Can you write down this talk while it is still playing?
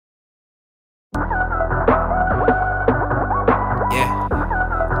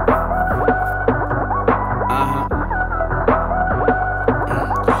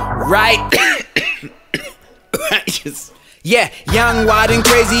right? Yeah, young, wild and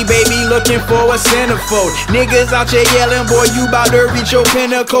crazy, baby, looking for a centerfold. Niggas out here yelling, boy, you bout to reach your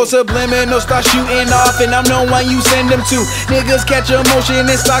pinnacle. Subliminal, start shooting off, and I'm the one you send them to. Niggas catch emotion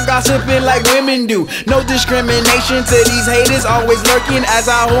and start gossiping like women do. No discrimination to these haters, always lurking as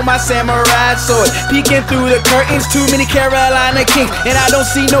I hold my samurai sword. Peeking through the curtains, too many Carolina kings, and I don't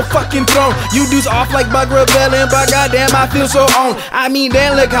see no fucking throne. You dudes off like bug rebelling, but goddamn, I feel so on. I mean,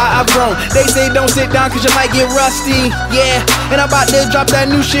 damn, look how I've grown. They say don't sit down cause you might get rusty, yeah. And I'm about to drop that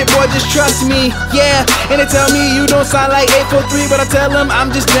new shit, boy, just trust me, yeah. And they tell me you don't sound like 843, but I tell them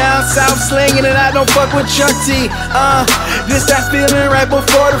I'm just down south slinging and I don't fuck with Chuck T. This that feeling right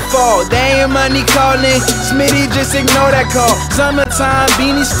before the fall. They ain't money calling, Smitty, just ignore that call. Summertime,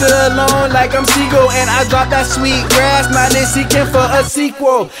 Beanie still alone like I'm Seagull, and I drop that sweet grass, now they seeking for a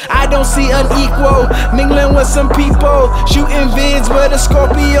sequel. I don't see an equal, mingling with some people, shooting vids with a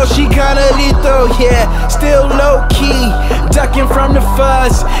Scorpio, she kinda lethal, yeah. Still low key, ducking from the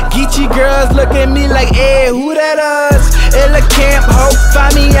fuzz. Geechee girls look at me like, hey, who that us? ILLAKAMP, ho,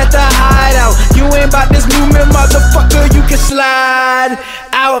 find me at the hideout. You ain't about this movement, motherfucker, you can slide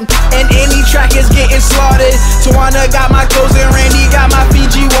out. And any track is getting slaughtered. Tawana got my clothes and Randy got my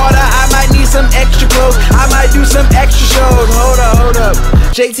Fiji water. I might need some extra clothes, I might do some extra shows. Hold up,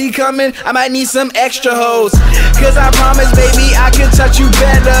 JT coming, I might need some extra hoes. Cause I promise, baby, I can touch you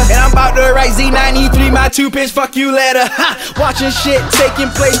better. And I'm about to write Z93, my 2-pitch fuck you letter. Ha! Watching shit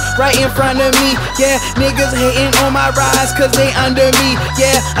taking place right in front of me. Yeah, niggas hating on my rise cause they under me.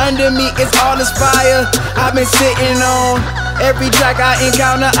 Yeah, under me it's all this fire I've been sitting on. Every track I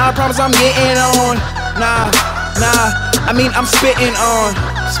encounter, I promise I'm getting on. Nah, I mean I'm spitting on.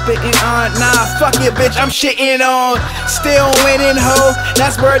 Nah, fuck it, bitch, I'm shitting on. Still winning, ho,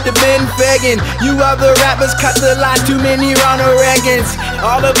 that's word to Ben Fagan. You other rappers cut the line, too many Ronald Reagans.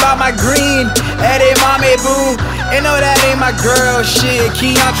 All about my green, Eddie Mame Boo. And no, that ain't my girl, shit,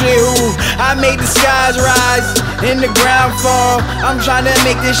 Keontre who. I made the skies rise, and the ground fall. I'm trying to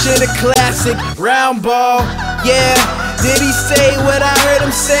make this shit a classic, round ball, yeah. Did he say what I heard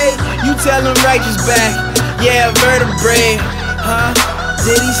him say? You tell him Righchus back, yeah, vertebrae, huh?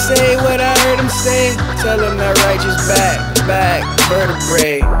 Did he say what I heard him say? Tell him that Righchus back,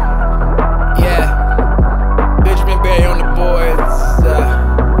 vertebrae. Yeah, Benjamin Barry on the boards.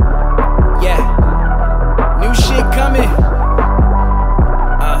 Yeah, new shit coming.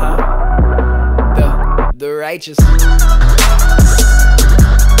 The Righchus.